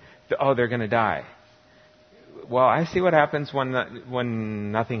hemorrhaging. Oh, they're going to die. Well, I see what happens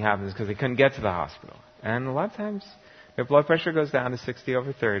when nothing happens because they couldn't get to the hospital. And a lot of times their blood pressure goes down to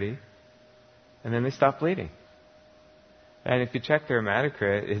 60/30, and then they stop bleeding. And if you check their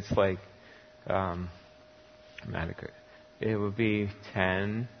hematocrit, it's like, hematocrit, it would be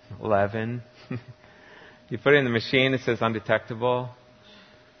 10, 11. You put it in the machine, it says undetectable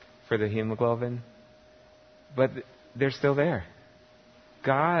for the hemoglobin. But they're still there.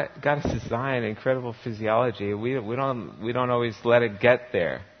 God has designed incredible physiology. We don't always let it get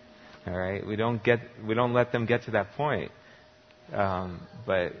there. All right? We don't let them get to that point.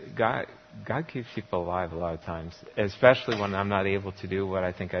 But God keeps people alive a lot of times, especially when I'm not able to do what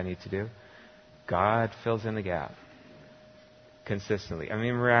I think I need to do. God fills in the gap. Consistently. I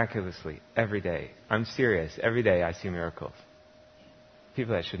mean, miraculously. Every day. I'm serious. Every day I see miracles.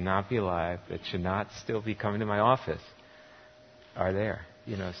 People that should not be alive, that should not still be coming to my office, are there.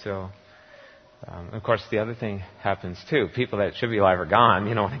 So, of course, the other thing happens too. People that should be alive are gone,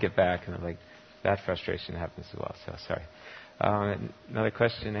 when I get back. And like, that frustration happens as well. So, sorry. Another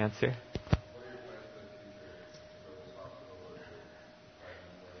question, answer?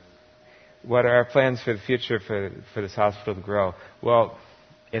 What are our plans for the future for this hospital to grow? Well,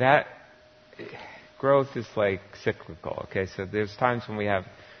 growth is like cyclical, okay? So there's times when we have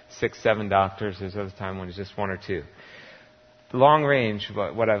 6, 7 doctors. There's other times when it's just 1 or 2. The long range,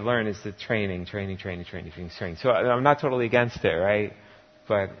 what I've learned is the training. So I'm not totally against it, right?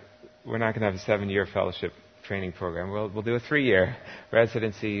 But we're not going to have a 7-year fellowship training program. We'll do a 3-year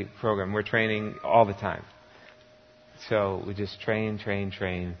residency program. We're training all the time. So we just train,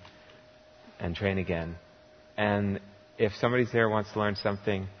 and train again. And if somebody's there wants to learn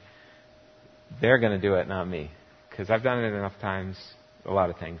something, they're going to do it, not me. Because I've done it enough times, a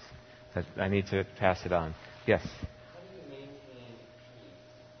lot of things, that I need to pass it on. Yes? How do you maintain peace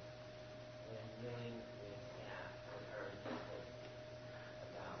when dealing with staff that are difficult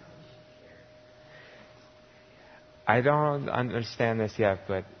about what you care? I don't understand this yet,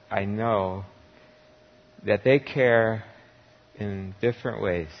 but I know that they care in different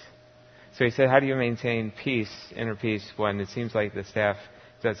ways. So he said, how do you maintain peace, inner peace, when it seems like the staff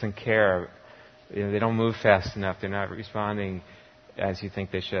doesn't care? They don't move fast enough. They're not responding as you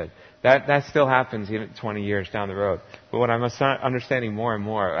think they should. That still happens even 20 years down the road. But what I'm understanding more and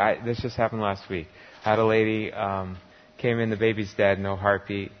more, this just happened last week. I had a lady, came in, the baby's dead, no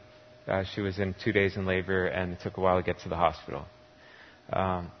heartbeat. She was in 2 days in labor, and it took a while to get to the hospital.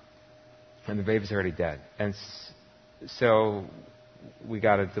 And the baby's already dead. And so we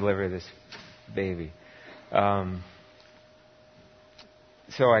got to deliver this baby. So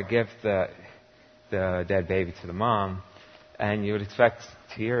I give the dead baby to the mom, and you would expect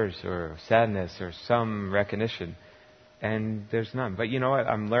tears or sadness or some recognition, and there's none. But you know what?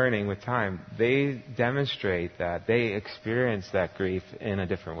 I'm learning with time. They demonstrate that. They experience that grief in a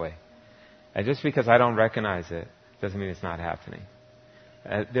different way. And just because I don't recognize it doesn't mean it's not happening.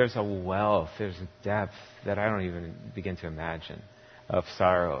 There's a wealth, there's a depth that I don't even begin to imagine of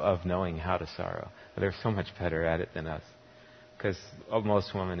sorrow, of knowing how to sorrow. They're so much better at it than us. Because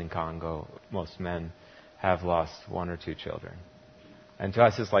most women in Congo, most men, have lost 1 or 2 children. And to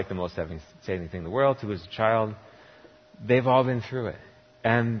us, it's like the most devastating thing in the world. To lose a child, they've all been through it.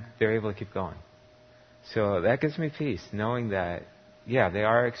 And they're able to keep going. So that gives me peace, knowing that, yeah, they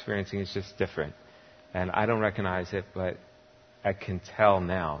are experiencing, it's just different. And I don't recognize it, but I can tell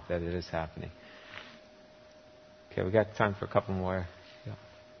now that it is happening. Okay, we got time for a couple more. Yeah.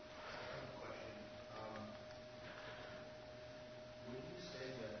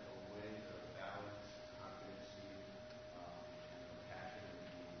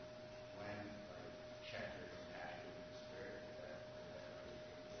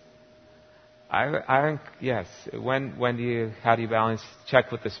 Yes. How do you balance?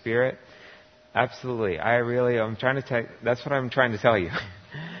 Check with the Spirit? Absolutely. That's what I'm trying to tell you.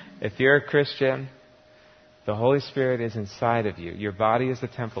 If you're a Christian, the Holy Spirit is inside of you. Your body is the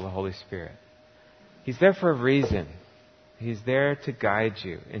temple of the Holy Spirit. He's there for a reason. He's there to guide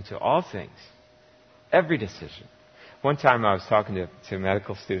you into all things. Every decision. One time I was talking to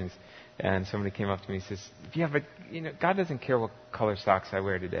medical students, and somebody came up to me and says, "Yeah, but God doesn't care what color socks I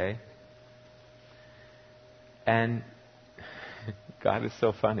wear today." And God is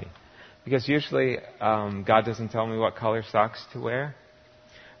so funny. Because usually God doesn't tell me what color socks to wear.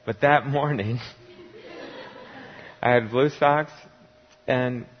 But that morning, I had blue socks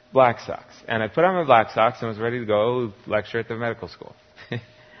and black socks. And I put on my black socks and was ready to go lecture at the medical school.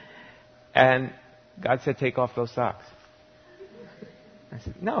 And God said, "Take off those socks." I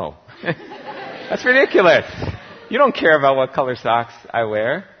said, "No. That's ridiculous. You don't care about what color socks I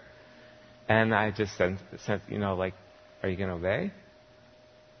wear." And I just said, "Are you going to obey?"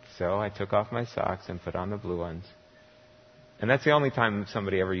 So I took off my socks and put on the blue ones. And that's the only time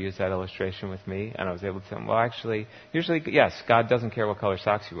somebody ever used that illustration with me. And I was able to tell them, well, actually, usually, yes, God doesn't care what color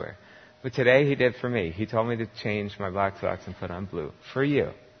socks you wear. But today He did for me. He told me to change my black socks and put on blue. For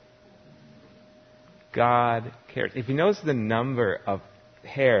you. God cares. If He knows the number of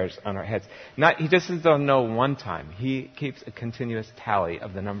hairs on our heads, He just doesn't know one time. He keeps a continuous tally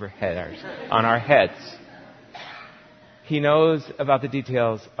of the number of hairs on our heads. He knows about the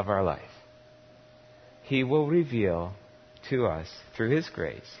details of our life. He will reveal to us through His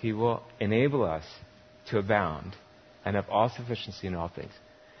grace. He will enable us to abound and have all sufficiency in all things.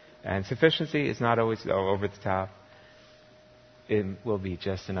 And sufficiency is not always over the top. It will be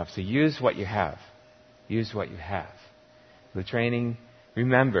just enough. So use what you have. Use what you have. The training,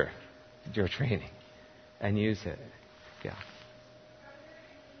 remember your training and use it. Yeah.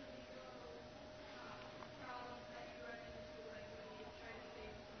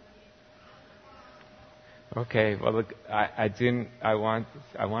 Okay, well, look, I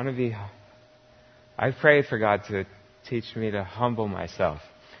prayed for God to teach me to humble myself.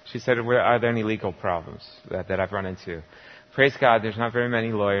 She said, "Are there any legal problems that I've run into?" Praise God, there's not very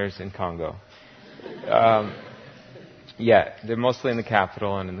many lawyers in Congo. Yeah, they're mostly in the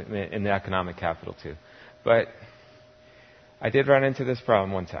capital and in the economic capital too. But I did run into this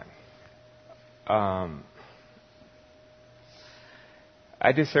problem one time.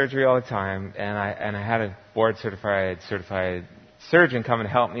 I do surgery all the time, and I had a board certified surgeon come and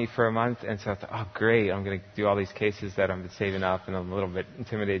help me for a month, and so I thought, oh great, I'm going to do all these cases that I'm saving up and I'm a little bit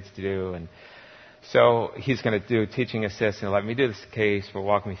intimidated to do, and so he's going to do teaching assist and let me do this case, but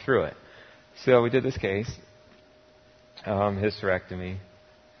walk me through it. So we did this case, hysterectomy,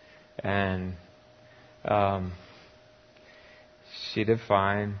 and she did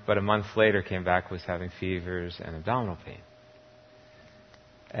fine, but a month later came back was having fevers and abdominal pain.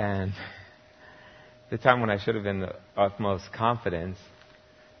 And the time when I should have been the utmost confidence,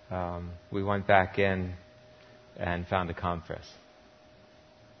 we went back in and found a compress.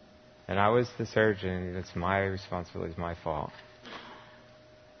 And I was the surgeon. It's my responsibility. It's my fault.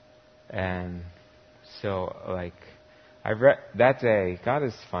 And so, that day, God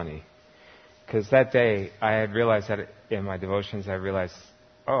is funny. Because that day, I had realized that in my devotions, I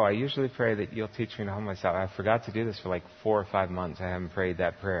usually pray that you'll teach me to humble myself. I forgot to do this for 4 or 5 months. I haven't prayed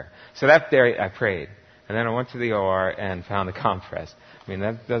that prayer. So that day I prayed. And then I went to the OR and found the compress. I mean,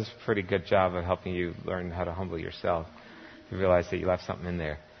 that does a pretty good job of helping you learn how to humble yourself. You realize that you left something in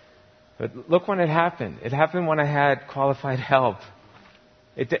there. But look when it happened. It happened when I had qualified help.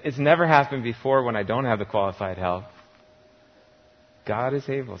 It's never happened before when I don't have the qualified help. God is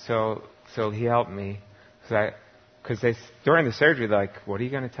able. So He helped me. Because during the surgery, they're like, what are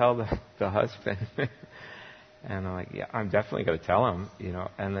you going to tell the husband? And I'm like, yeah, I'm definitely going to tell him,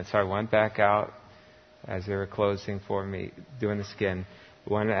 And then, so I went back out as they were closing for me, doing the skin,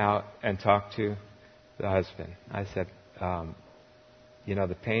 went out and talked to the husband. I said,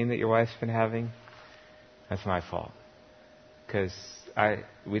 the pain that your wife's been having, that's my fault. Because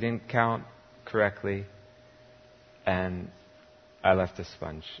we didn't count correctly, and I left a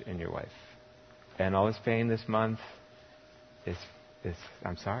sponge in your wife. And all this pain this month is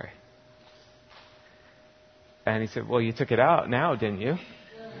I'm sorry. And he said, well, you took it out now, didn't you? I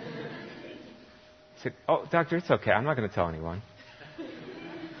said, oh, doctor, it's okay. I'm not going to tell anyone.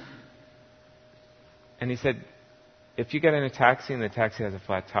 And he said, if you get in a taxi and the taxi has a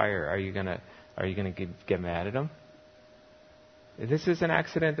flat tire, are you going to get mad at him? This is an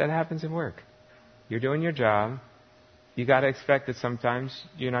accident that happens in work. You're doing your job. You got to expect that sometimes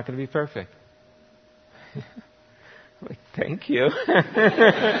you're not going to be perfect. Thank you.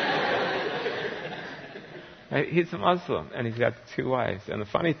 He's a Muslim, and he's got 2 wives. And the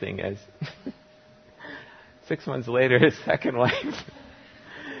funny thing is, 6 months later, his second wife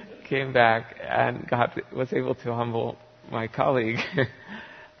came back and was able to humble my colleague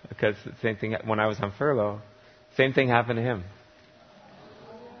because the same thing, when I was on furlough, same thing happened to him.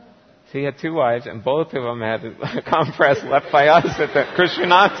 So he had 2 wives, and both of them had a compress left by us at the Christian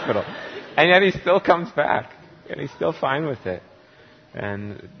hospital. And yet he still comes back, and he's still fine with it.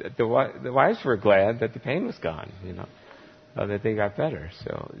 And the wives were glad that the pain was gone, that they got better.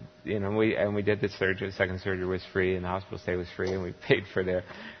 So, we did the surgery. The second surgery was free, and the hospital stay was free, and we paid for their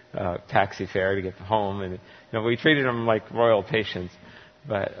taxi fare to get them home. And, we treated them like royal patients.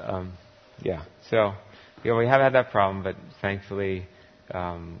 But, So, we have had that problem, but thankfully,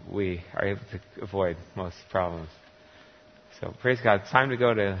 we are able to avoid most problems. So, praise God. It's time to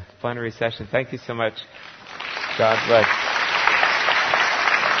go to plenary session. Thank you so much. God bless.